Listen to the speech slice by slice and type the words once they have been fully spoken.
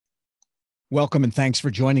Welcome and thanks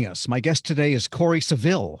for joining us. My guest today is Korie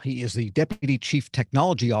Seville. He is the Deputy Chief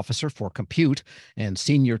Technology Officer for Compute and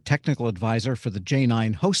Senior Technical Advisor for the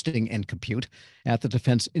J9 Hosting and Compute at the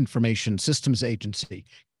Defense Information Systems Agency.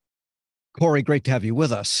 Korie, great to have you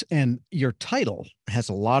with us. And your title has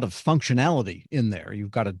a lot of functionality in there.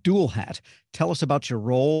 You've got a dual hat. Tell us about your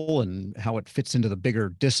role and how it fits into the bigger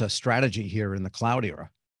DISA strategy here in the cloud era.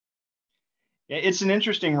 Yeah, it's an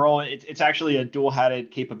interesting role. It's actually a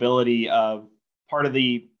dual-hatted capability. Part of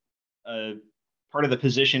the uh, part of the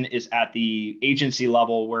position is at the agency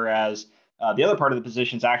level, whereas the other part of the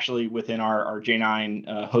position is actually within our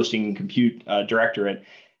J9 hosting and compute directorate.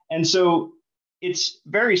 And so it's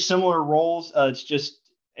very similar roles. It's just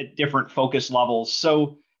at different focus levels.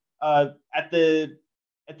 So at the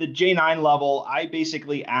J9 level, I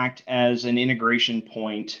basically act as an integration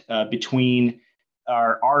point between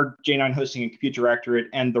our J9 hosting and compute directorate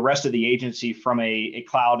and the rest of the agency from a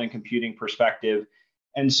cloud and computing perspective.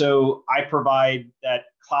 And so I provide that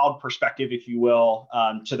cloud perspective, if you will,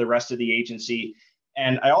 to the rest of the agency.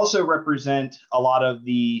 And I also represent a lot of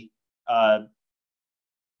the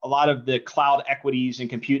cloud equities and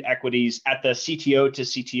compute equities at the CTO to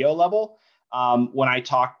CTO level when I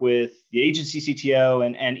talk with the agency CTO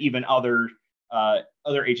and even other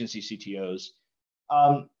agency CTOs.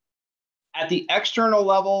 At the external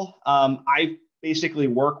level, I basically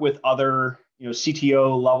work with other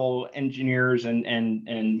CTO level engineers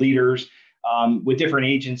and leaders with different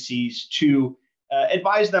agencies to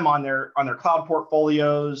advise them on their cloud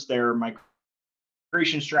portfolios, their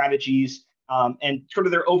migration strategies, and sort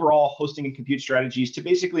of their overall hosting and compute strategies to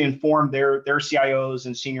basically inform their CIOs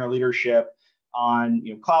and senior leadership on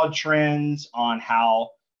cloud trends, on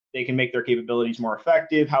how they can make their capabilities more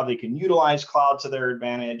effective, how they can utilize cloud to their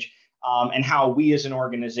advantage, and how we as an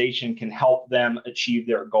organization can help them achieve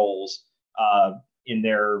their goals in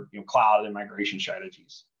their cloud and migration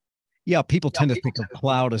strategies. Yeah, people tend to think of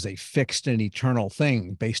cloud as a fixed and eternal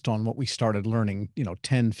thing based on what we started learning,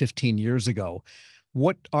 10, 15 years ago.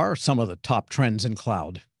 What are some of the top trends in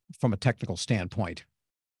cloud from a technical standpoint?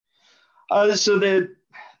 So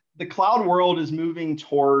the cloud world is moving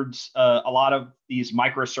towards a lot of these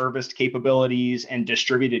microservice capabilities and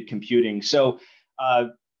distributed computing. So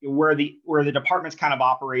where the department's kind of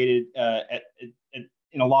operated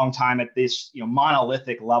in a long time at this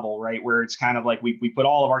monolithic level, right, where it's kind of like we put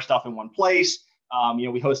all of our stuff in one place.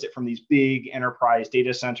 We host it from these big enterprise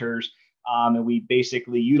data centers, and we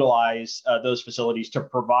basically utilize those facilities to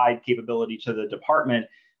provide capability to the department.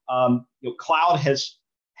 Cloud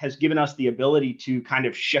has given us the ability to kind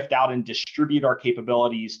of shift out and distribute our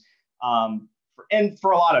capabilities, and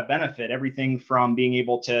for a lot of benefit, everything from being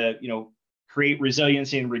able to create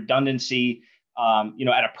resiliency and redundancy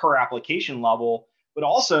at a per application level, but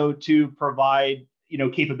also to provide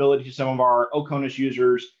capability to some of our OCONUS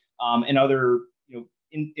users and other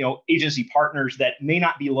agency partners that may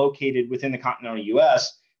not be located within the continental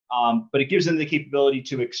U.S., but it gives them the capability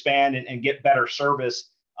to expand and get better service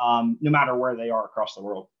no matter where they are across the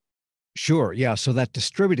world. Sure. Yeah. So that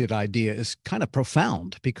distributed idea is kind of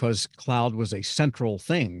profound because cloud was a central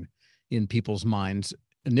thing in people's minds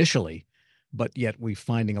initially, but yet we're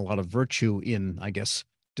finding a lot of virtue in, I guess,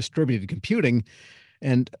 distributed computing.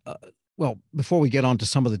 And well, before we get on to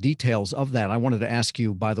some of the details of that, I wanted to ask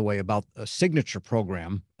you, by the way, about a signature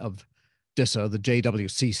program of DISA, the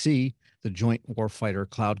JWCC, the Joint Warfighter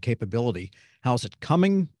Cloud Capability. How's it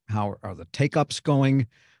coming? How are the take-ups going?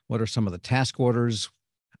 What are some of the task orders?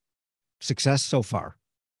 Success so far?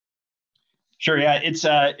 Sure. Yeah,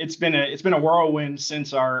 it's been a whirlwind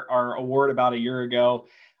since our award about a year ago.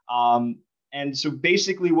 And so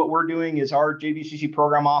basically what we're doing is our JVCC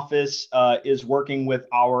program office is working with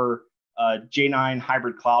our J9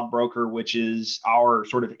 hybrid cloud broker, which is our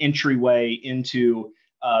sort of entryway into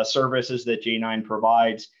services that J9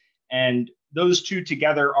 provides. And those two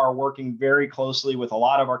together are working very closely with a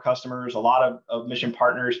lot of our customers, a lot of mission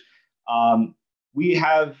partners. We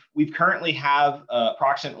currently have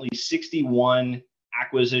approximately 61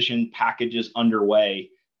 acquisition packages underway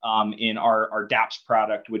in our DAPS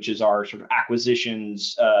product, which is our sort of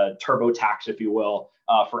acquisitions TurboTax, if you will,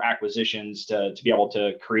 for acquisitions to be able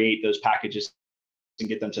to create those packages and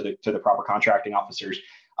get them to the proper contracting officers.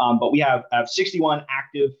 But we have 61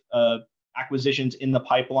 active acquisitions in the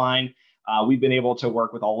pipeline. We've been able to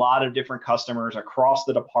work with a lot of different customers across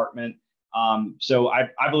the department. So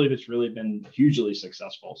I believe it's really been hugely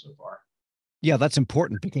successful so far. Yeah, that's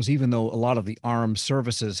important because even though a lot of the armed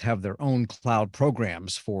services have their own cloud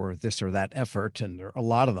programs for this or that effort, and there are a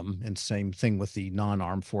lot of them, and same thing with the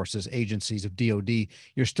non-armed forces agencies of DoD,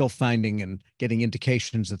 you're still finding and getting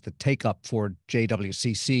indications that the take-up for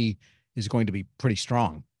JWCC is going to be pretty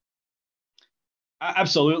strong.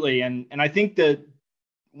 Absolutely. And I think that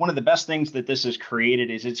one of the best things that this has created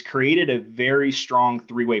is it's created a very strong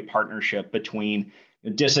three-way partnership between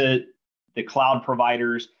DISA, the cloud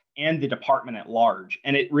providers, and the department at large.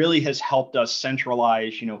 And it really has helped us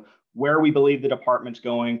centralize, where we believe the department's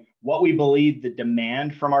going, what we believe the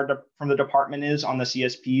demand from from the department is on the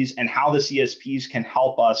CSPs, and how the CSPs can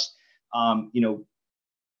help us,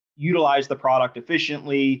 utilize the product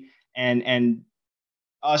efficiently, and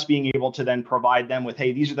us being able to then provide them with,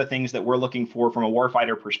 hey, these are the things that we're looking for from a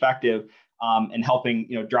warfighter perspective, and helping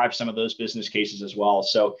drive some of those business cases as well.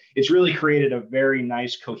 So it's really created a very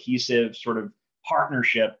nice cohesive sort of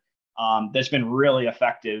partnership that's been really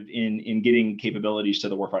effective in getting capabilities to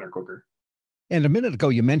the warfighter quicker. And a minute ago,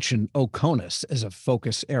 you mentioned OCONUS as a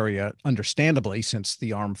focus area, understandably, since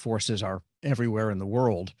the armed forces are everywhere in the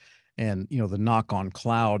world. And, the knock on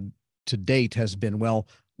cloud to date has been, well,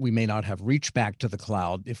 we may not have reached back to the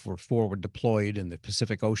cloud if we're forward deployed in the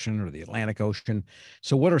Pacific Ocean or the Atlantic Ocean.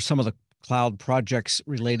 So what are some of the cloud projects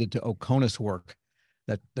related to OCONUS work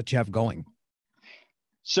that you have going?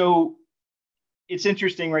 So it's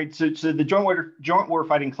interesting, right? So the joint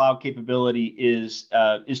warfighting cloud capability is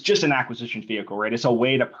just an acquisition vehicle, right? It's a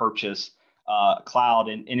way to purchase cloud,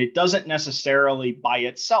 and it doesn't necessarily by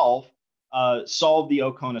itself solve the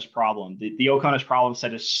OCONUS problem. The OCONUS problem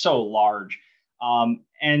set is so large.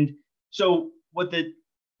 And so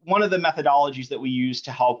one of the methodologies that we use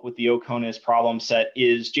to help with the OCONUS problem set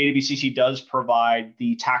is JWCC does provide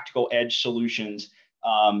the tactical edge solutions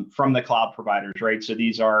from the cloud providers, right? So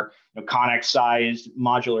these are Connex-sized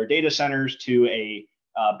modular data centers to a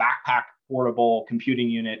backpack portable computing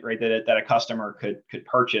unit, right? That a customer could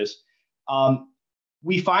purchase.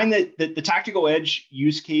 We find that the tactical edge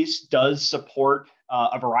use case does support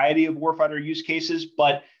a variety of warfighter use cases,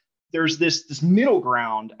 but there's this middle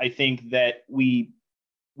ground, I think, that we've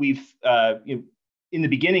in the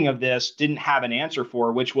beginning of this didn't have an answer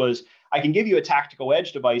for, which was, I can give you a tactical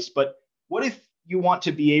edge device, but what if you want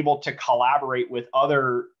to be able to collaborate with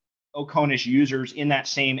other OCONUS users in that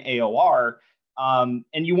same AOR, and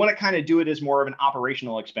you want to kind of do it as more of an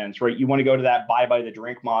operational expense, right? You want to go to that buy by the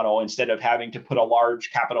drink model instead of having to put a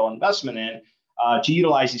large capital investment in to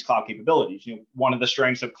utilize these cloud capabilities. One of the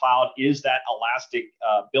strengths of cloud is that elastic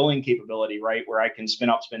billing capability, right? Where I can spin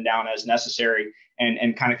up, spin down as necessary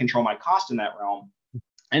and kind of control my cost in that realm.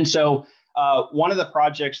 And so one of the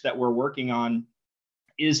projects that we're working on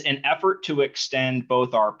is an effort to extend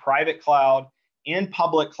both our private cloud and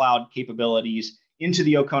public cloud capabilities into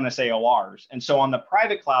the OCONUS AORs. And so on the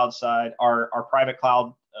private cloud side, our private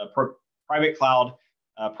cloud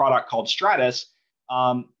product called Stratus,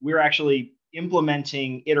 we're actually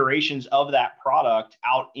implementing iterations of that product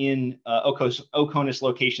out in OCONUS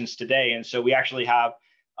locations today. And so we actually have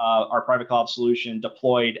our private cloud solution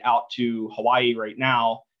deployed out to Hawaii right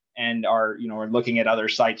now, and are looking at other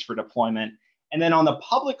sites for deployment. And then on the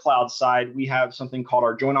public cloud side, we have something called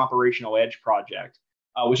our Joint Operational Edge project,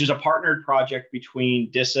 which is a partnered project between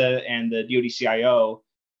DISA and the DoD CIO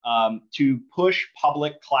to push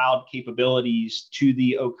public cloud capabilities to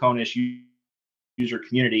the OCONUS user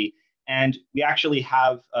community. And we actually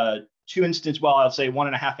have I'll say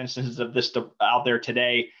 1.5 instances of this out there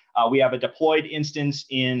today. We have a deployed instance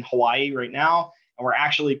in Hawaii right now, and we're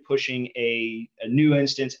actually pushing a new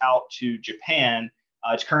instance out to Japan.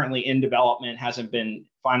 It's currently in development, hasn't been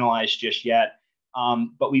finalized just yet.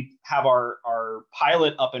 But we have our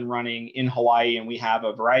pilot up and running in Hawaii, and we have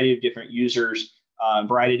a variety of different users, a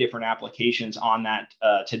variety of different applications on that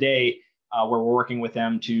today, where we're working with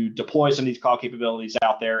them to deploy some of these cloud capabilities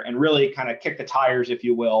out there and really kind of kick the tires, if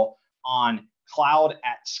you will, on cloud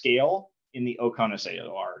at scale in the OCONUS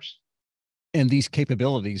AORs. And these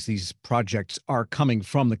capabilities, these projects are coming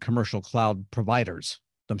from the commercial cloud providers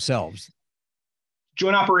themselves.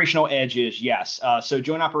 Joint Operational Edge is, yes. So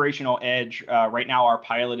Joint Operational Edge, right now our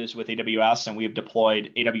pilot is with AWS, and we have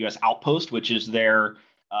deployed AWS Outpost, which is their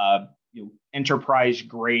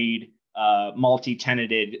enterprise-grade,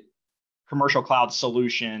 multi-tenanted commercial cloud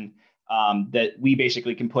solution that we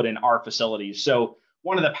basically can put in our facilities. So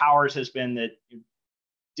one of the powers has been that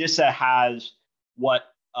DISA has what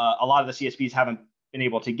a lot of the CSPs haven't been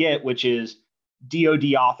able to get, which is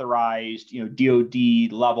DoD authorized,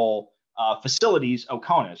 DoD level facilities,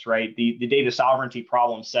 OCONUS, right? The data sovereignty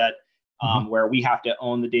problem set, where we have to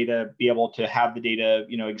own the data, be able to have the data,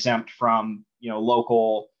 exempt from,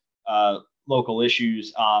 local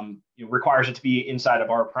issues, requires it to be inside of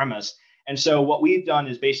our premise. And so what we've done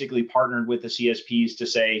is basically partnered with the CSPs to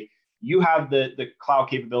say, you have the cloud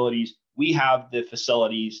capabilities, we have the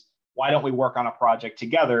facilities. Why don't we work on a project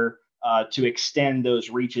together to extend those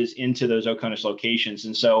reaches into those OCONUS locations.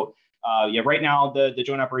 And so, right now, the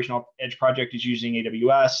Joint Operational Edge project is using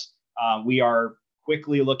AWS. We are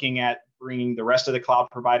quickly looking at bringing the rest of the cloud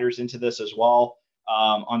providers into this as well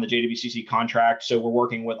on the JWCC contract. So we're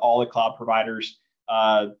working with all the cloud providers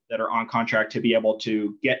that are on contract to be able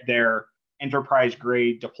to get their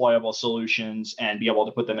enterprise-grade deployable solutions and be able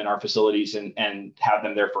to put them in our facilities and have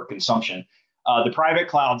them there for consumption. The private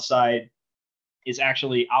cloud side is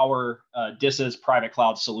actually our DISA's private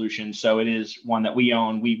cloud solution. So it is one that we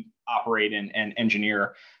own, we operate and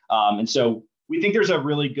engineer. And so we think there's a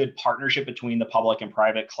really good partnership between the public and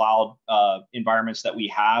private cloud environments that we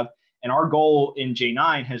have. And our goal in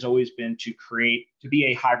J9 has always been to be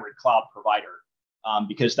a hybrid cloud provider,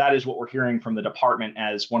 because that is what we're hearing from the department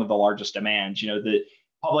as one of the largest demands. The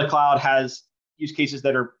public cloud has use cases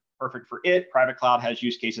that are perfect for it. Private cloud has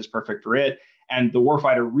use cases perfect for it. And the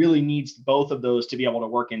warfighter really needs both of those to be able to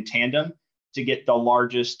work in tandem to get the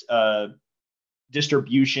largest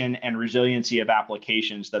distribution and resiliency of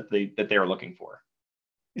applications that they are looking for.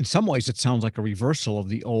 In some ways, it sounds like a reversal of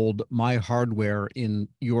the old my hardware in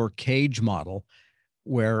your cage model,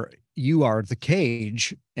 where you are the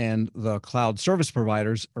cage and the cloud service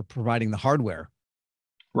providers are providing the hardware.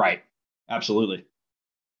 Right. Absolutely.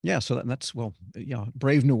 Yeah. So that's, well,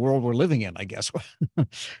 brave new world we're living in, I guess.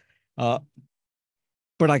 But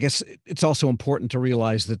I guess it's also important to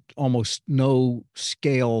realize that almost no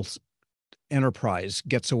scale enterprise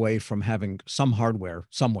gets away from having some hardware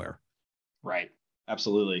somewhere. Right.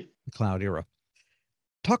 Absolutely. The cloud era.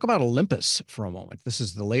 Talk about Olympus for a moment. This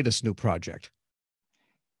is the latest new project.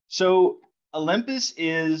 So Olympus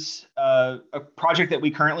is a project that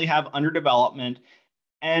we currently have under development,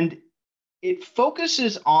 and it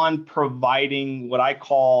focuses on providing what I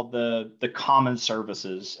call the common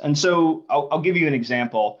services. And so I'll give you an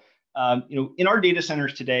example. In our data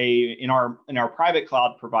centers today, in our private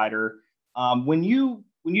cloud provider, when you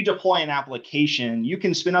deploy an application, you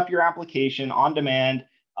can spin up your application on demand,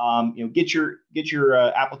 get your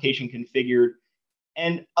application configured,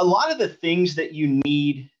 and a lot of the things that you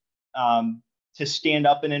need to stand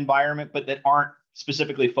up an environment, but that aren't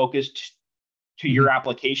specifically focused to your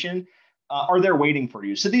application, are there waiting for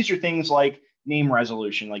you. So these are things like name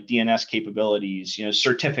resolution, like DNS capabilities,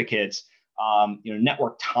 certificates,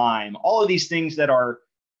 network time, all of these things that are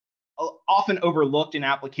often overlooked in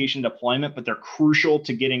application deployment, but they're crucial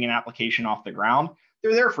to getting an application off the ground.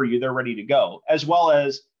 They're there for you. They're ready to go, as well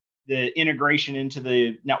as the integration into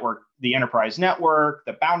the network, the enterprise network,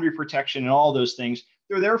 the boundary protection, and all those things.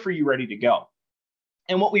 They're there for you, ready to go.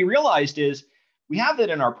 And what we realized is we have that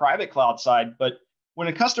in our private cloud side, but when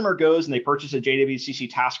a customer goes and they purchase a JWCC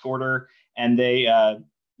task order and they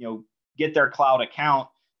get their cloud account,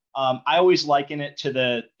 I always liken it to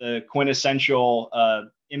the quintessential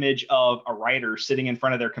image of a writer sitting in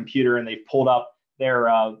front of their computer, and they've pulled up their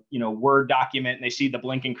Word document and they see the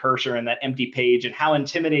blinking cursor and that empty page, and how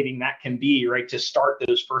intimidating that can be, right, to start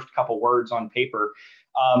those first couple words on paper.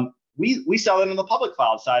 We sell it on the public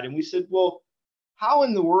cloud side, and we said, well, how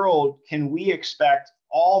in the world can we expect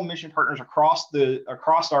all mission partners across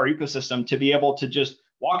our ecosystem to be able to just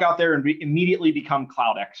walk out there and immediately become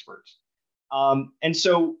cloud experts? And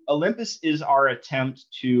so Olympus is our attempt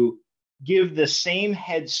to give the same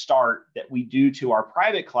head start that we do to our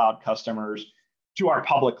private cloud customers to our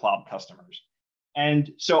public cloud customers.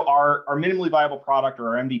 And so our minimally viable product,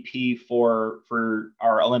 or our MVP for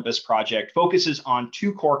our Olympus project, focuses on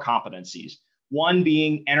two core competencies. One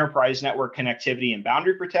being enterprise network connectivity and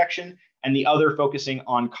boundary protection, and the other focusing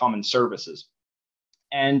on common services.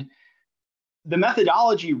 And the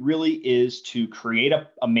methodology really is to create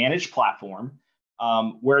a managed platform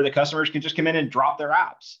where the customers can just come in and drop their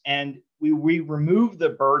apps. And we remove the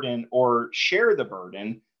burden, or share the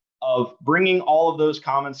burden, of bringing all of those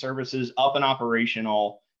common services up and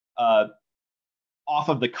operational off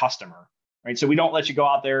of the customer, right? So we don't let you go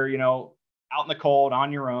out there, out in the cold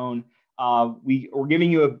on your own. We're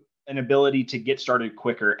giving you an ability to get started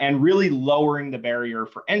quicker, and really lowering the barrier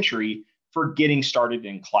for entry for getting started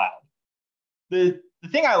in cloud. The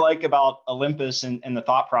thing I like about Olympus and the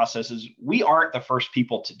thought process is we aren't the first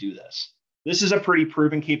people to do this. This is a pretty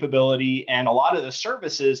proven capability, and a lot of the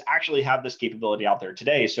services actually have this capability out there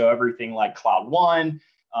today. So everything like Cloud One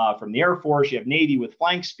from the Air Force, you have Navy with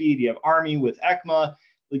Flank Speed, you have Army with ECMA.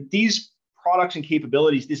 Like, these products and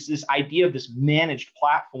capabilities, this idea of this managed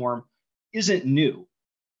platform isn't new.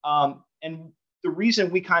 And the reason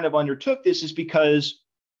we kind of undertook this is because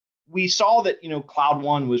we saw that, Cloud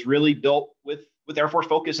One was really built with Air Force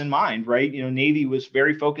focus in mind, right? Navy was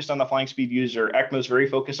very focused on the flying speed user. ECMA was very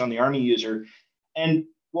focused on the Army user. And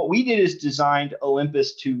what we did is designed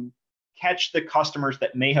Olympus to catch the customers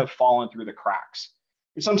that may have fallen through the cracks.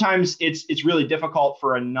 And sometimes it's really difficult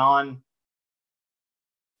for a non-service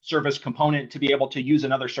component to be able to use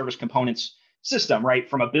another service component's system, right?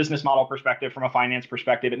 From a business model perspective, from a finance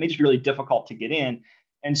perspective, it makes it really difficult to get in.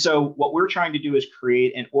 And so what we're trying to do is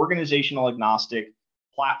create an organizational agnostic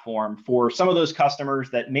platform for some of those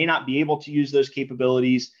customers that may not be able to use those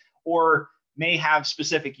capabilities or may have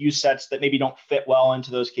specific use sets that maybe don't fit well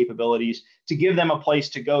into those capabilities, to give them a place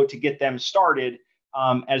to go to get them started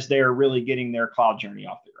as they're really getting their cloud journey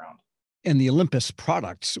off the ground. And the Olympus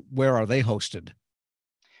products, where are they hosted?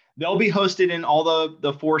 They'll be hosted in all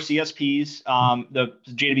the four CSPs, the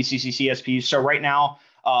JWCC CSPs. So right now,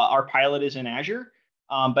 our pilot is in Azure,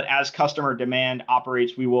 but as customer demand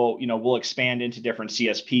operates, we'll expand into different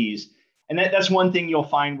CSPs. And that's one thing you'll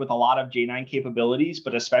find with a lot of J9 capabilities,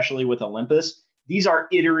 but especially with Olympus. These are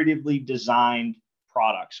iteratively designed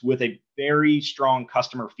products with a very strong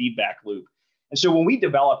customer feedback loop. And so when we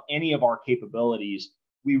develop any of our capabilities,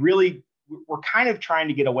 we're kind of trying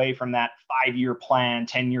to get away from that 5-year plan,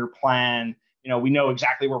 10-year plan. We know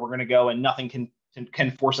exactly where we're going to go and nothing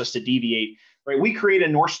can force us to deviate, right? We create a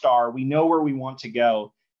North Star. We know where we want to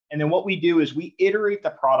go. And then what we do is we iterate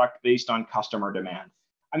the product based on customer demand.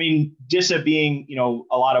 I mean, DISA being,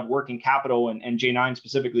 a lot of working capital and J9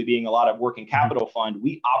 specifically being a lot of working capital fund,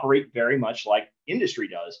 we operate very much like industry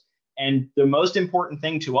does. And the most important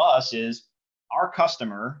thing to us is our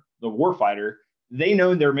customer, the warfighter, they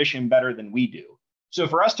know their mission better than we do. So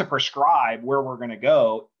for us to prescribe where we're going to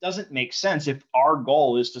go doesn't make sense if our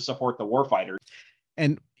goal is to support the warfighter.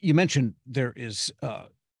 And you mentioned there is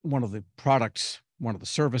one of the products, one of the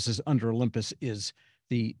services under Olympus is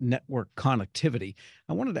the network connectivity.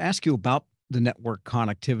 I wanted to ask you about the network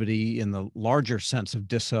connectivity in the larger sense of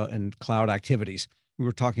DISA and cloud activities. We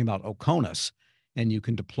were talking about OCONUS, and you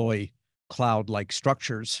can deploy cloud-like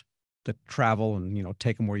structures that travel and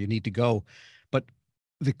take them where you need to go. But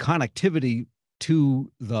the connectivity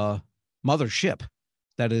to the mothership,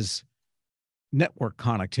 that is network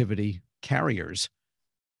connectivity carriers,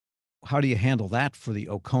 how do you handle that for the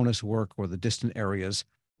OCONUS work or the distant areas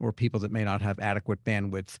or people that may not have adequate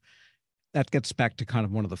bandwidth? That gets back to kind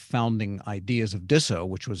of one of the founding ideas of DISA,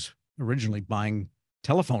 which was originally buying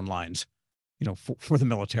telephone lines, for the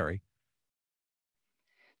military.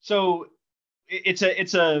 So it's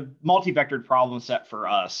a multi-vectored problem set for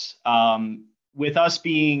us. With us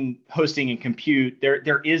being hosting and compute,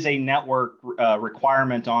 there is a network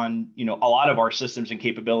requirement on a lot of our systems and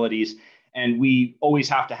capabilities, and we always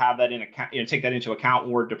have to have that in account, take that into account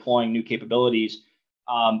when we're deploying new capabilities.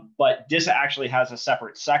 But DISA actually has a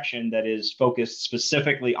separate section that is focused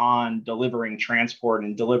specifically on delivering transport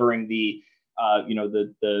and delivering the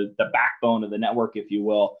backbone of the network, if you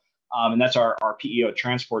will. And that's our PEO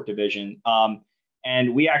transport division.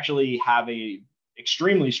 And we actually have a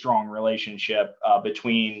extremely strong relationship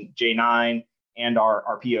between J9 and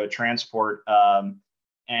our PEO transport.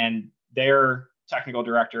 And their technical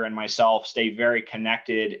director and myself stay very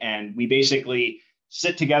connected. And we basically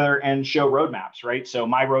sit together and show roadmaps, right? So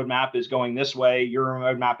my roadmap is going this way, your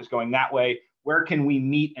roadmap is going that way. Where can we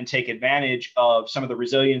meet and take advantage of some of the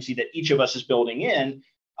resiliency that each of us is building in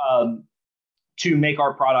to make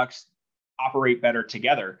our products operate better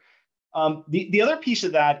together? The other piece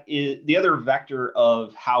of that is the other vector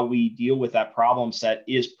of how we deal with that problem set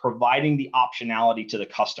is providing the optionality to the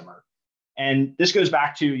customer. And this goes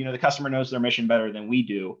back to, the customer knows their mission better than we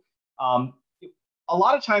do. A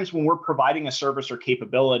lot of times when we're providing a service or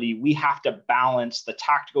capability, we have to balance the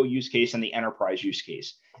tactical use case and the enterprise use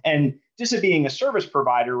case. And DISA being a service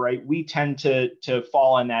provider, right, we tend to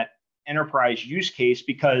fall in that enterprise use case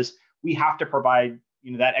because we have to provide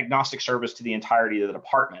that agnostic service to the entirety of the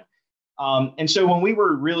department. And so when we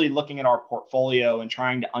were really looking at our portfolio and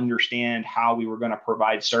trying to understand how we were going to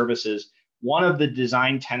provide services, one of the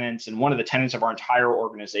design tenets and one of the tenets of our entire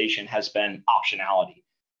organization has been optionality.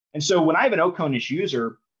 And so when I have an OCONUS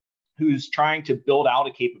user who's trying to build out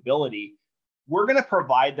a capability, we're going to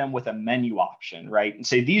provide them with a menu option, right? And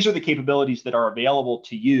say, these are the capabilities that are available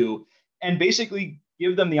to you, and basically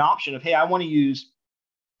give them the option of, hey, I want to use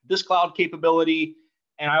this cloud capability,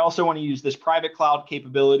 and I also want to use this private cloud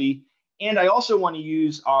capability, and I also want to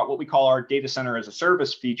use what we call our data center as a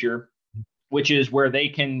service feature, which is where they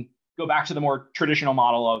can go back to the more traditional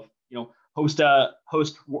model of,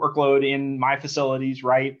 host workload in my facilities,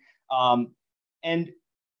 right? And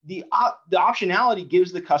the optionality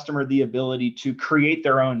gives the customer the ability to create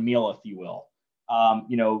their own meal, if you will.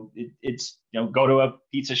 It's go to a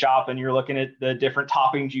pizza shop and you're looking at the different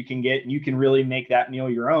toppings you can get, and you can really make that meal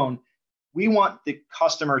your own. We want the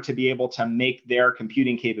customer to be able to make their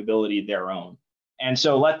computing capability their own. And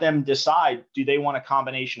so let them decide, do they want a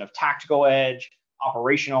combination of tactical edge,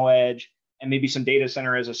 operational edge, and maybe some data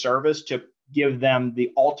center as a service to give them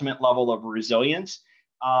the ultimate level of resilience?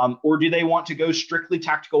 Or do they want to go strictly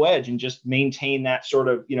tactical edge and just maintain that sort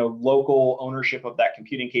of local ownership of that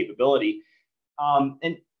computing capability?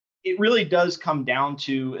 And it really does come down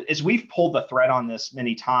to, as we've pulled the thread on this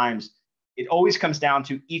many times, it always comes down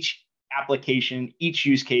to each application, each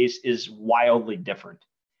use case is wildly different.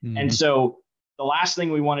 And so the last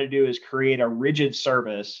thing we want to do is create a rigid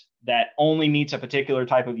service that only meets a particular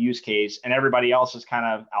type of use case and everybody else is kind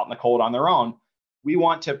of out in the cold on their own. We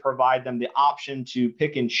want to provide them the option to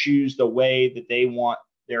pick and choose the way that they want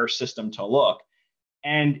their system to look.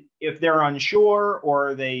 And if they're unsure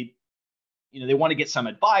or they want to get some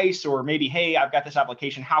advice, or maybe, hey, I've got this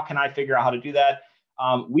application, how can I figure out how to do that?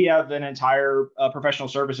 We have an entire professional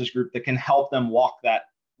services group that can help them walk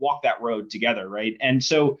that road together, right? And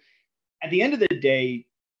so at the end of the day,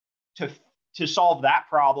 to solve that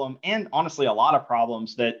problem, and honestly, a lot of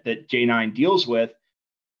problems that J9 deals with,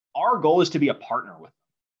 our goal is to be a partner with them,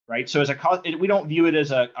 right? So we don't view it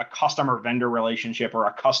as a customer vendor relationship or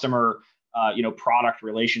a customer product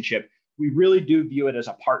relationship. We really do view it as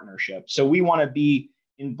a partnership. So we want to be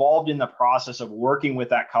involved in the process of working with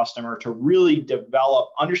that customer to really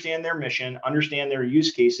understand their mission, understand their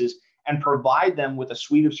use cases, and provide them with a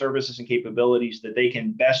suite of services and capabilities that they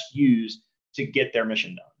can best use to get their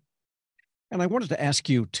mission done. And I wanted to ask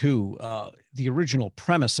you too, the original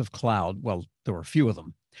premise of cloud, well, there were a few of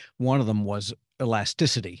them. One of them was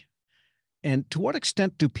elasticity. And to what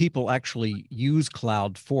extent do people actually use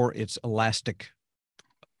cloud for its elastic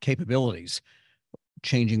capabilities,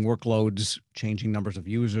 changing workloads, changing numbers of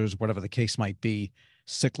users, whatever the case might be,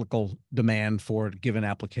 cyclical demand for a given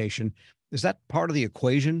application? Is that part of the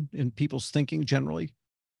equation in people's thinking generally?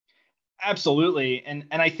 Absolutely. And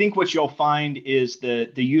I think what you'll find is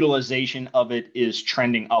the utilization of it is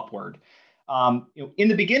trending upward. In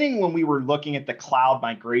the beginning, when we were looking at the cloud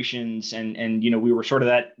migrations and we were sort of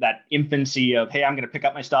that infancy of, hey, I'm going to pick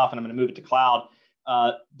up my stuff and I'm going to move it to cloud.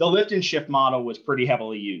 The lift and shift model was pretty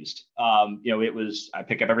heavily used. It was, I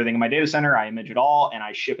pick up everything in my data center, I image it all, and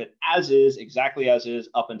I ship it as is, exactly as is,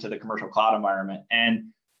 up into the commercial cloud environment.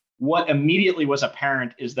 And what immediately was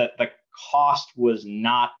apparent is that the cost was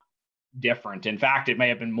not different. In fact, it may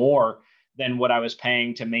have been more than what I was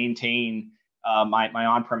paying to maintain my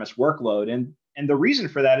on-premise workload. And the reason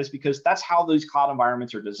for that is because that's how these cloud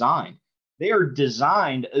environments are designed. They are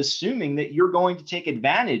designed assuming that you're going to take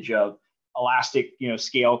advantage of elastic,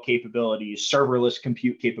 scale capabilities, serverless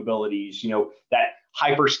compute capabilities, that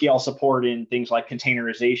hyperscale support in things like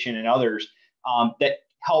containerization and others that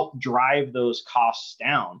help drive those costs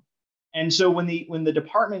down. And so when the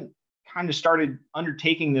department kind of started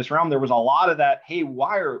undertaking this realm, there was a lot of that, hey,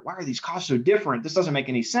 why are these costs so different? This doesn't make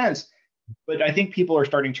any sense. But I think people are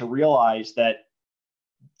starting to realize that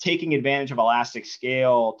taking advantage of elastic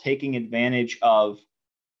scale, taking advantage of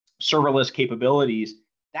serverless capabilities,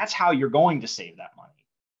 that's how you're going to save that money.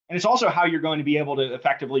 And it's also how you're going to be able to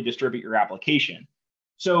effectively distribute your application.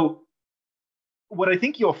 So what I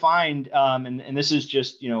think you'll find, and this is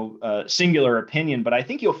just a singular opinion, but I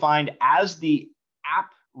think you'll find as the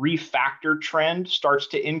app refactor trend starts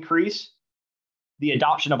to increase, the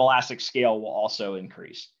adoption of elastic scale will also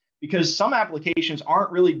increase, because some applications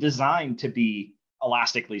aren't really designed to be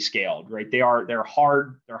elastically scaled, right? They're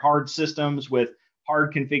hard systems with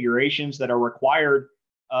hard configurations that are required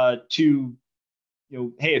to,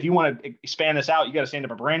 hey, if you want to expand this out, you got to stand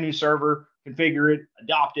up a brand new server, configure it,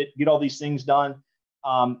 adopt it, get all these things done.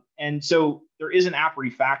 And so there is an app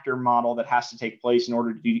refactor model that has to take place in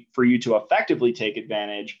order for you to effectively take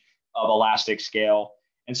advantage of elastic scale.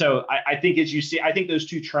 And so I think as you see, I think those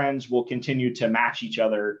two trends will continue to match each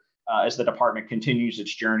other as the department continues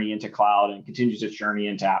its journey into cloud and continues its journey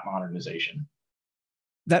into app modernization.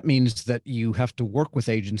 That means that you have to work with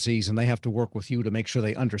agencies and they have to work with you to make sure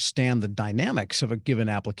they understand the dynamics of a given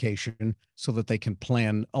application so that they can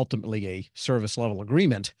plan ultimately a service level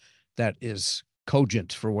agreement that is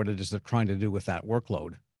cogent for what it is they're trying to do with that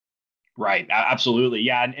workload. Right. Absolutely.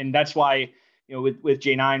 Yeah. And that's why, with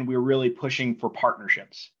J9, we're really pushing for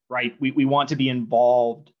partnerships, right? We want to be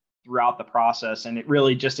involved throughout the process. And it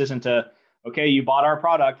really just isn't okay, you bought our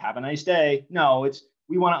product, have a nice day. No,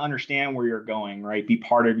 we want to understand where you're going, right? Be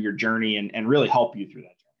part of your journey and really help you through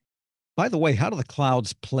that journey. By the way, how do the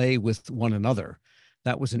clouds play with one another?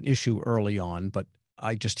 That was an issue early on, but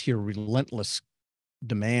I just hear relentless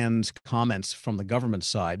demands, comments from the government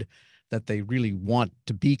side that they really want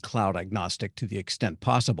to be cloud agnostic to the extent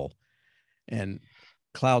possible. And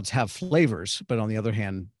clouds have flavors, but on the other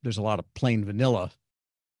hand, there's a lot of plain vanilla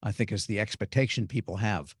I think is the expectation people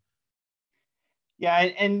have. Yeah,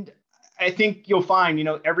 and I think you'll find,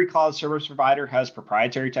 every cloud service provider has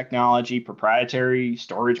proprietary technology, proprietary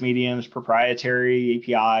storage mediums, proprietary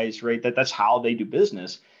APIs, right? That's how they do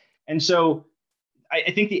business. And so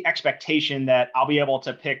I think the expectation that I'll be able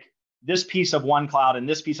to pick this piece of one cloud and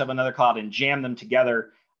this piece of another cloud and jam them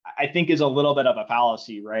together, I think is a little bit of a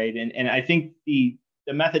fallacy, right? And I think the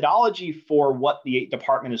methodology for what the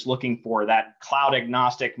department is looking for, that cloud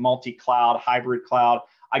agnostic, multi-cloud, hybrid cloud,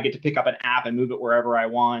 I get to pick up an app and move it wherever I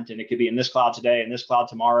want, and it could be in this cloud today and this cloud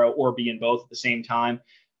tomorrow, or be in both at the same time,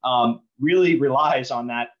 really relies on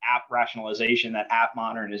that app rationalization, that app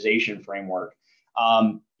modernization framework.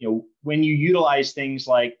 When you utilize things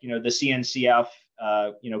like the CNCF,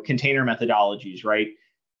 container methodologies, right?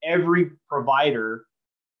 Every provider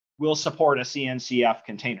will support a CNCF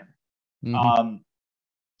container. Mm-hmm.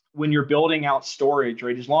 When you're building out storage,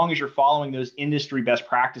 right? As long as you're following those industry best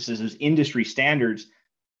practices, those industry standards,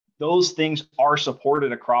 those things are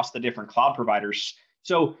supported across the different cloud providers.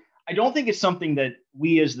 So I don't think it's something that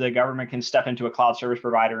we as the government can step into a cloud service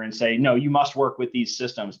provider and say, no, you must work with these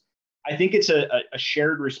systems. I think it's a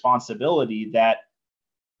shared responsibility that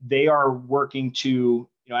they are working to,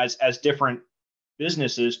 as different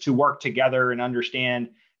businesses, to work together and understand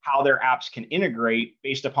how their apps can integrate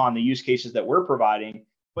based upon the use cases that we're providing.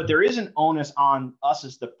 But there is an onus on us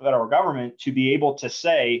as the federal government to be able to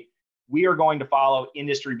say, we are going to follow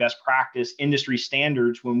industry best practice, industry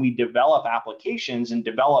standards when we develop applications and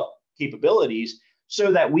develop capabilities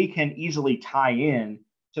so that we can easily tie in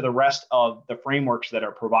to the rest of the frameworks that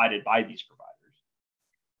are provided by these providers.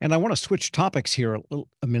 And I want to switch topics here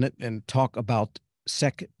a minute and talk about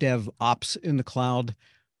SecDevOps in the cloud.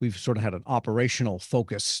 We've sort of had an operational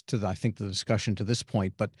focus to I think the discussion to this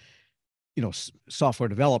point, but software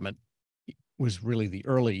development was really the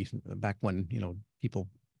early, back when people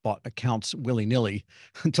bought accounts willy-nilly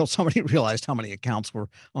until somebody realized how many accounts were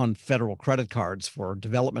on federal credit cards for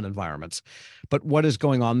development environments. But what is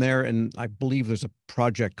going on there? And I believe there's a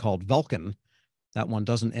project called Vulcan. That one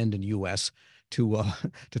doesn't end in US to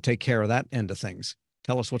take care of that end of things.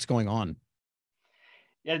 Tell us what's going on.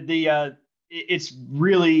 Yeah, it's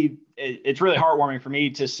really heartwarming for me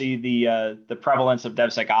to see the prevalence of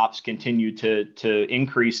DevSecOps continue to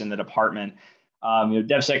increase in the department.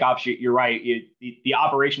 DevSecOps, you're right. The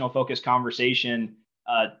operational focus conversation,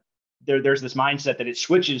 there's this mindset that it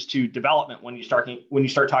switches to development when you start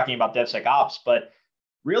talking about DevSecOps. But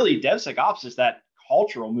really, DevSecOps is that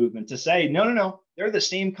cultural movement to say, no, they're the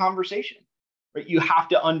same conversation. Right? You have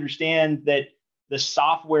to understand that the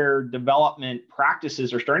software development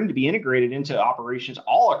practices are starting to be integrated into operations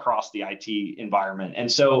all across the IT environment.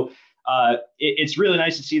 And so it's really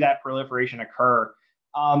nice to see that proliferation occur.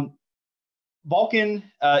 Vulcan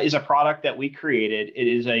is a product that we created. It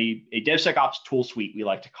is a DevSecOps tool suite, we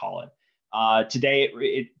like to call it. Today,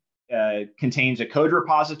 it contains a code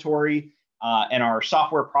repository and our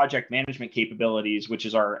software project management capabilities, which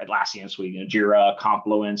is our Atlassian suite, Jira,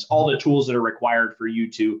 Confluence, all the tools that are required for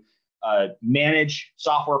you to manage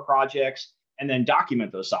software projects and then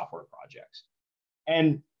document those software projects.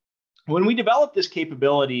 And when we developed this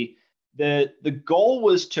capability, the goal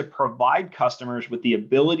was to provide customers with the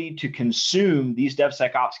ability to consume these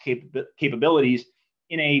DevSecOps capabilities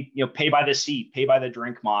in a pay by the seat, pay by the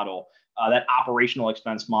drink model, that operational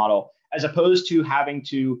expense model, as opposed to having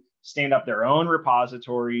to stand up their own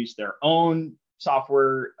repositories, their own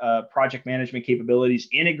software project management capabilities,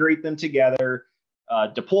 integrate them together,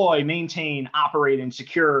 deploy, maintain, operate, and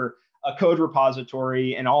secure a code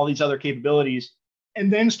repository and all these other capabilities,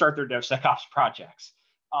 and then start their DevSecOps projects.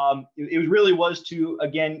 It really was to,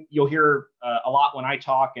 again, you'll hear a lot when I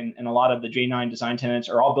talk, and a lot of the J9 design tenets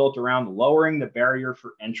are all built around lowering the barrier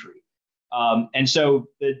for entry. And so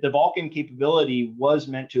the Vulcan capability is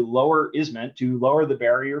meant to lower the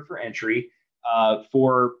barrier for entry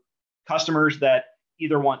for customers that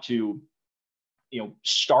either want to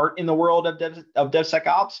start in the world of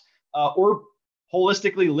DevSecOps or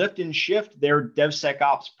holistically lift and shift their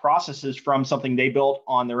DevSecOps processes from something they built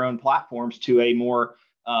on their own platforms to a more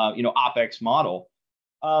OpEx model.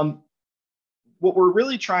 What we're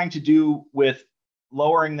really trying to do with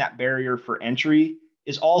lowering that barrier for entry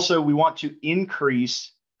is also we want to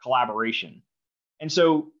increase collaboration. And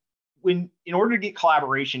so in order to get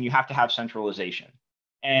collaboration, you have to have centralization.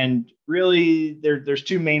 And really, there's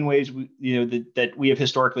two main ways that we have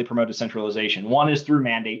historically promoted centralization. One is through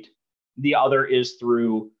mandate. The other is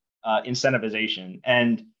through incentivization.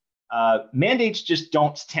 And mandates just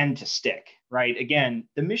don't tend to stick, right? Again,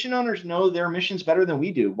 the mission owners know their missions better than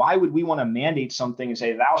we do. Why would we want to mandate something and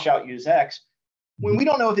say, thou shalt use X, when we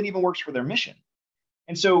don't know if it even works for their mission?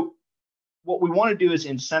 And so what we want to do is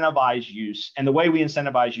incentivize use. And the way we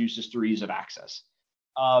incentivize use is through ease of access.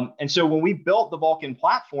 And so when we built the Vulcan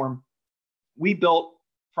platform, we built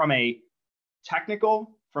from a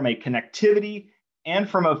technical, from a connectivity, and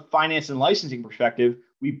from a finance and licensing perspective,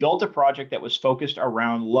 we built a project that was focused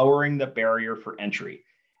around lowering the barrier for entry.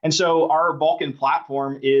 And so our Vulcan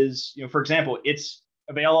platform is, for example, it's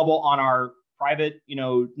available on our private,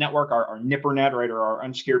 network, our NIPRNet, right, or our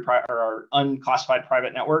unsecured or our unclassified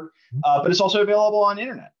private network, but it's also available on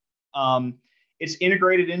internet. It's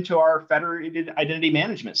integrated into our federated identity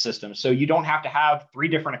management system. So you don't have to have 3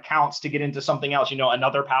 different accounts to get into something else,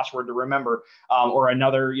 another password to remember, or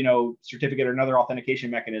another, certificate or another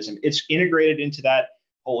authentication mechanism. It's integrated into that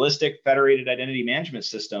holistic federated identity management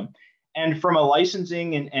system. And from a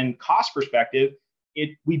licensing and cost perspective,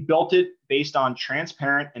 we built it based on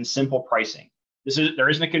transparent and simple pricing. There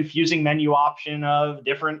isn't a confusing menu option of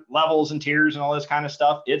different levels and tiers and all this kind of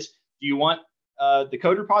stuff. Do you want the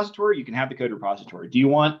code repository? You can have the code repository. Do you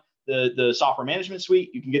want the software management suite?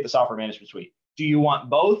 You can get the software management suite. Do you want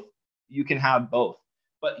both? You can have both.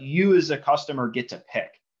 But you as a customer get to pick.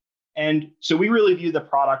 And so we really view the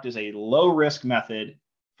product as a low risk method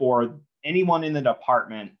for anyone in the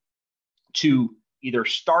department to either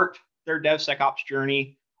start their DevSecOps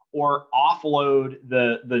journey or offload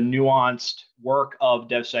the nuanced work of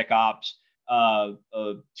DevSecOps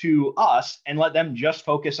to us and let them just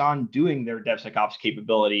focus on doing their DevSecOps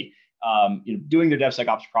capability, doing their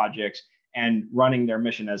DevSecOps projects and running their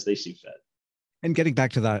mission as they see fit. And getting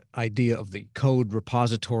back to that idea of the code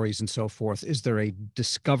repositories and so forth, is there a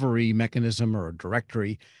discovery mechanism or a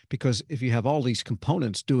directory? Because if you have all these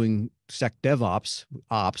components doing SecDevOps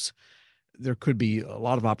ops, there could be a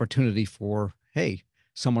lot of opportunity for, hey,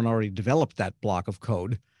 someone already developed that block of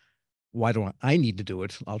code. Why don't I need to do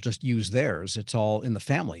it? I'll just use theirs. It's all in the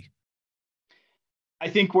family. I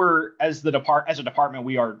think as a department,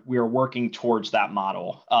 we are working towards that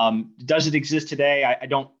model. Does it exist today? I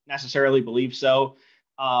don't necessarily believe so.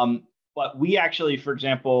 But we actually, for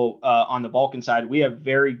example, on the Vulcan side, we have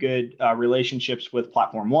very good relationships with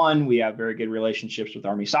Platform One. We have very good relationships with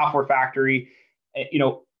Army Software Factory.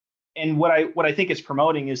 And what I think it's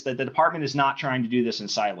promoting is that the department is not trying to do this in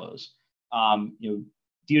silos.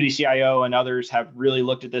 DoD CIO and others have really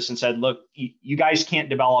looked at this and said, look, you guys can't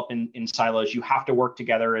develop in silos. You have to work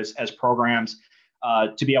together as programs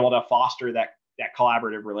to be able to foster that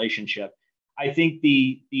collaborative relationship. I think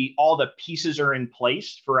all the pieces are in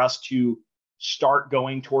place for us to start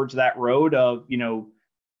going towards that road of,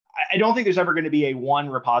 I don't think there's ever going to be a one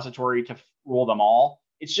repository to rule them all.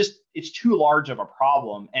 It's too large of a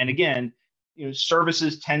problem. And again,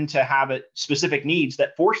 services tend to have specific needs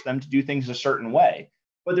that force them to do things a certain way.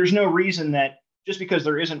 But there's no reason that just because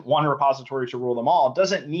there isn't one repository to rule them all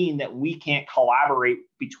doesn't mean that we can't collaborate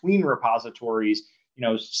between repositories,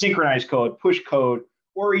 synchronize code, push code,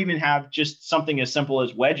 or even have just something as simple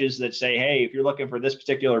as wedges that say, hey, if you're looking for this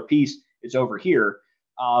particular piece, it's over here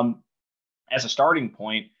as a starting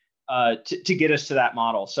point to get us to that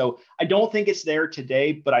model. So I don't think it's there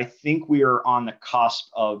today, but I think we are on the cusp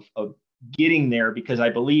of getting there, because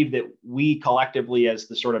I believe that we collectively, as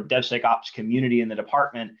the sort of DevSecOps community in the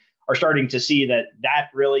department, are starting to see that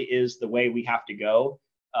really is the way we have to go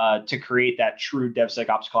to create that true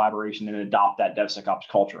DevSecOps collaboration and adopt that DevSecOps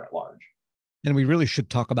culture at large. And we really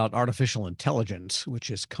should talk about artificial intelligence,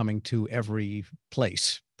 which is coming to every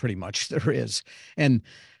place pretty much there is. And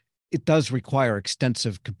it does require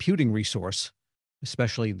extensive computing resource,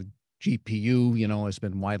 especially the GPU, has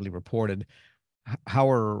been widely reported. How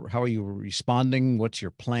are you responding? What's your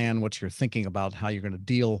plan? What's your thinking about how you're going to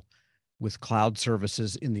deal with cloud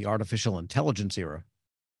services in the artificial intelligence era?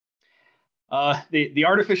 The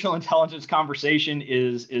artificial intelligence conversation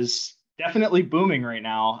is definitely booming right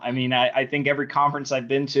now. I mean, I think every conference I've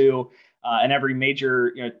been to and every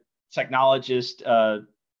major technologist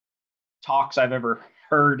talks I've ever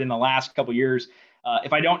heard in the last couple of years,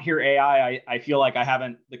 if I don't hear AI, I feel like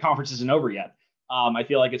the conference isn't over yet. I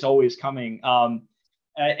feel like it's always coming.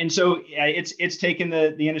 And so it's taken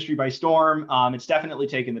the industry by storm. It's definitely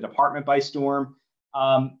taken the department by storm.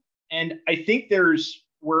 And I think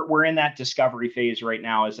we're in that discovery phase right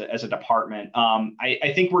now as a department.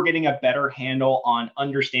 I think we're getting a better handle on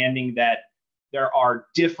understanding that there are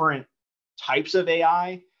different types of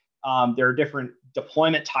AI. There are different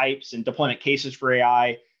deployment types and deployment cases for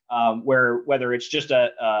AI. Whether it's just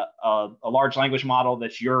a large language model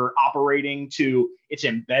that you're operating to, it's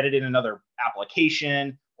embedded in another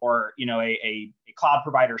application, or a cloud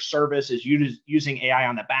provider service is using AI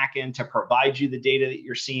on the back end to provide you the data that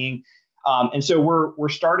you're seeing. And so we're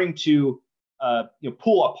starting to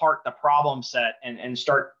pull apart the problem set and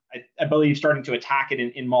start, I believe, starting to attack it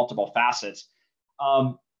in multiple facets.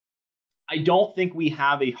 I don't think we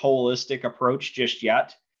have a holistic approach just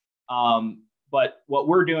yet. But what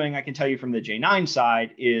we're doing, I can tell you from the J9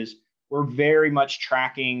 side, is we're very much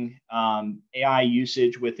tracking AI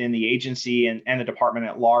usage within the agency and the department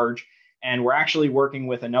at large. And we're actually working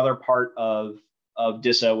with another part of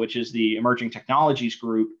DISA, which is the Emerging Technologies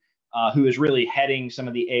Group, who is really heading some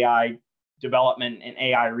of the AI development and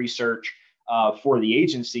AI research for the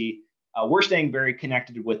agency. We're staying very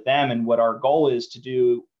connected with them. And what our goal is to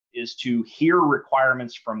do is to hear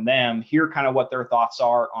requirements from them, hear kind of what their thoughts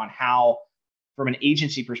are on how, from an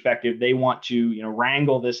agency perspective, they want to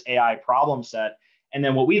wrangle this AI problem set. And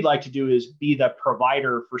then what we'd like to do is be the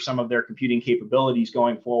provider for some of their computing capabilities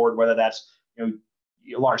going forward, whether that's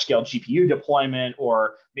large scale GPU deployment,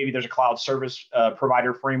 or maybe there's a cloud service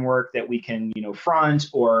provider framework that we can front,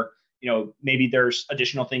 or maybe there's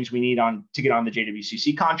additional things we need to get on the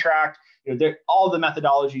JWCC contract. All the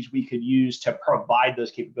methodologies we could use to provide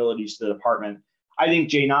those capabilities to the department. I think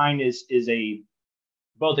J9 is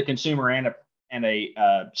both a consumer and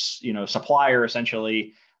a supplier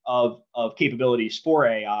essentially of capabilities for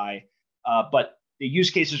AI. But the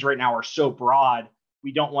use cases right now are so broad,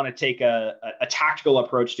 we don't want to take a tactical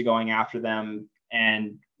approach to going after them.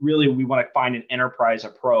 And really, we want to find an enterprise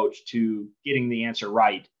approach to getting the answer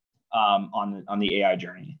right on the AI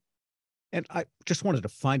journey. And I just wanted to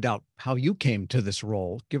find out how you came to this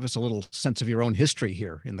role. Give us a little sense of your own history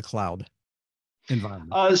here in the cloud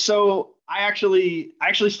environment. So I actually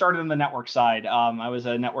started on the network side. I was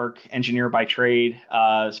a network engineer by trade.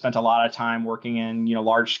 Spent a lot of time working in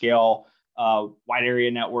large scale, wide area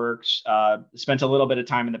networks. Spent a little bit of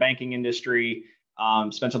time in the banking industry.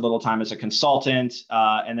 Spent a little time as a consultant,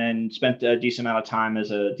 and then spent a decent amount of time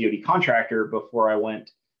as a DoD contractor before I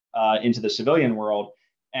went into the civilian world.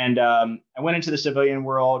 And I went into the civilian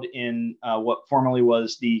world in what formerly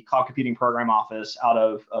was the Cloud Computing Program Office out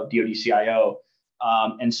of DoD CIO.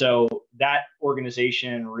 And so that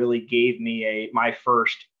organization really gave me my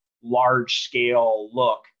first large scale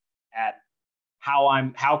look at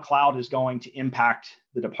how cloud is going to impact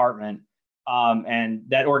the department. And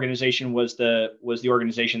that organization was the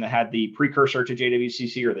organization that had the precursor to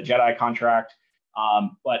JWCC, or the JEDI contract.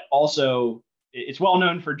 But also, it's well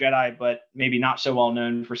known for JEDI, but maybe not so well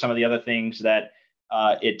known for some of the other things that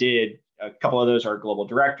it did. A couple of those are Global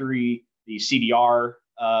Directory, the CDR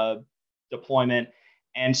deployment.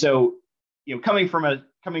 And so, coming from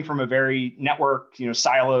a very network,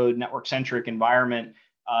 siloed, network-centric environment,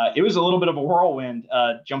 it was a little bit of a whirlwind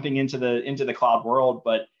jumping into the cloud world.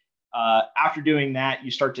 But after doing that,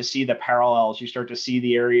 you start to see the parallels. You start to see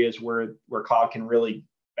the areas where cloud can really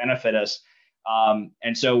benefit us.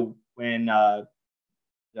 And so when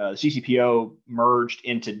CCPO merged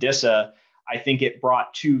into DISA, I think it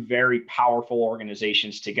brought two very powerful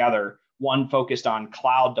organizations together. One focused on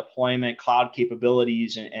cloud deployment, cloud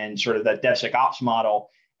capabilities, and sort of that DevSecOps model.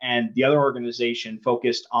 And the other organization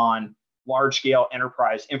focused on large-scale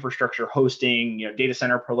enterprise infrastructure hosting, data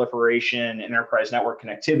center proliferation, enterprise network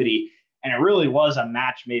connectivity. And it really was a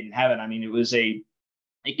match made in heaven. I mean,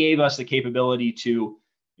 it gave us the capability to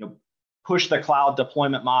push the cloud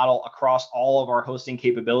deployment model across all of our hosting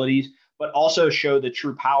capabilities, but also show the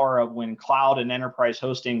true power of when cloud and enterprise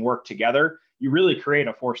hosting work together, you really create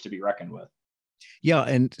a force to be reckoned with. Yeah,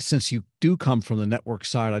 and since you do come from the network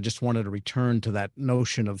side, I just wanted to return to that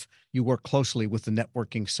notion of you work closely with the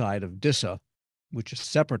networking side of DISA, which is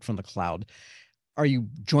separate from the cloud. Are you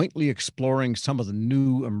jointly exploring some of the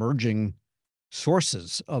new emerging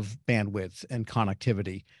sources of bandwidth and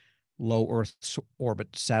connectivity? Low Earth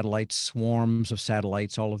orbit satellites, swarms of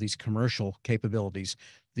satellites, all of these commercial capabilities.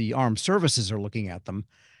 The armed services are looking at them,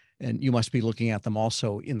 and you must be looking at them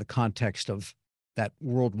also in the context of that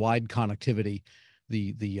worldwide connectivity,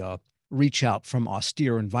 the reach out from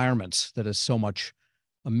austere environments that is so much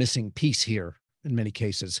a missing piece here in many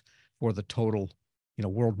cases for the total,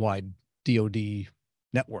 worldwide DoD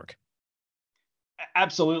network.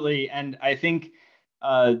 Absolutely, and I think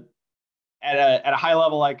at a high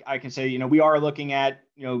level, I can say, we are looking at,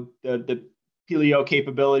 the Pelio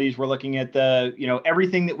capabilities. We're looking at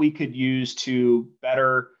everything that we could use to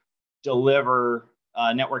better deliver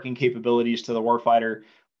networking capabilities to the warfighter.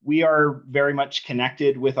 We are very much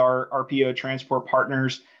connected with our RPO transport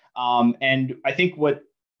partners. And I think what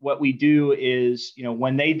we do is,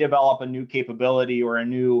 when they develop a new capability or a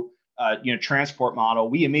new transport model,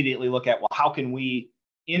 we immediately look at, well, how can we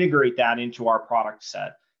integrate that into our product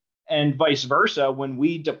set? And vice versa, when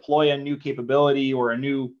we deploy a new capability or a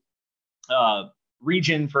new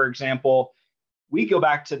region, for example, we go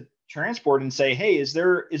back to transport and say, hey, is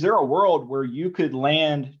there a world where you could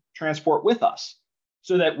land transport with us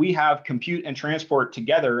so that we have compute and transport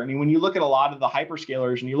together? I mean, when you look at a lot of the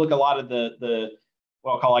hyperscalers and you look at a lot of the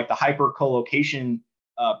what I'll call like the hyper colocation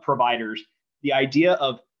providers, the idea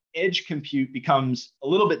of edge compute becomes a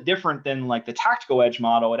little bit different than like the tactical edge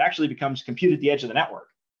model. It actually becomes compute at the edge of the network.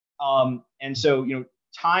 And so,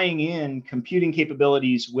 tying in computing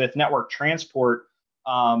capabilities with network transport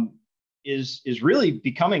is really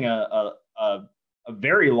becoming a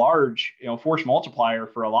very large force multiplier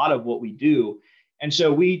for a lot of what we do. And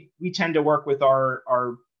so we tend to work with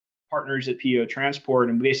our partners at PEO Transport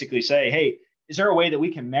and basically say, hey, is there a way that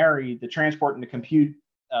we can marry the transport and the compute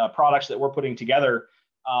products that we're putting together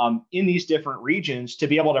in these different regions to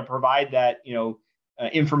be able to provide that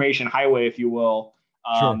information highway, if you will,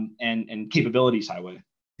 Sure. and capabilities highway.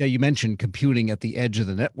 Yeah, you mentioned computing at the edge of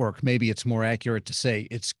the network. Maybe it's more accurate to say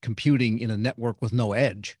it's computing in a network with no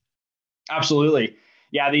edge. Absolutely.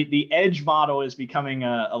 Yeah, the edge model is becoming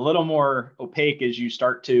a little more opaque as you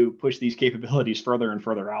start to push these capabilities further and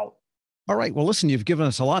further out. All right. Well, listen, you've given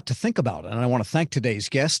us a lot to think about, and I want to thank today's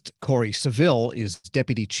guest. Korie Seville is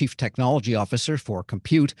Deputy Chief Technology Officer for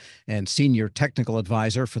Compute and Senior Technical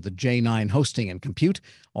Advisor for the J9 Hosting and Compute,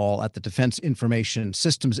 all at the Defense Information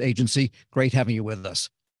Systems Agency. Great having you with us.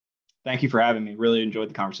 Thank you for having me. Really enjoyed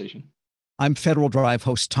the conversation. I'm Federal Drive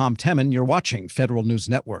host Tom Temin. You're watching Federal News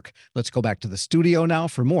Network. Let's go back to the studio now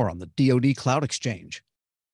for more on the DoD Cloud Exchange.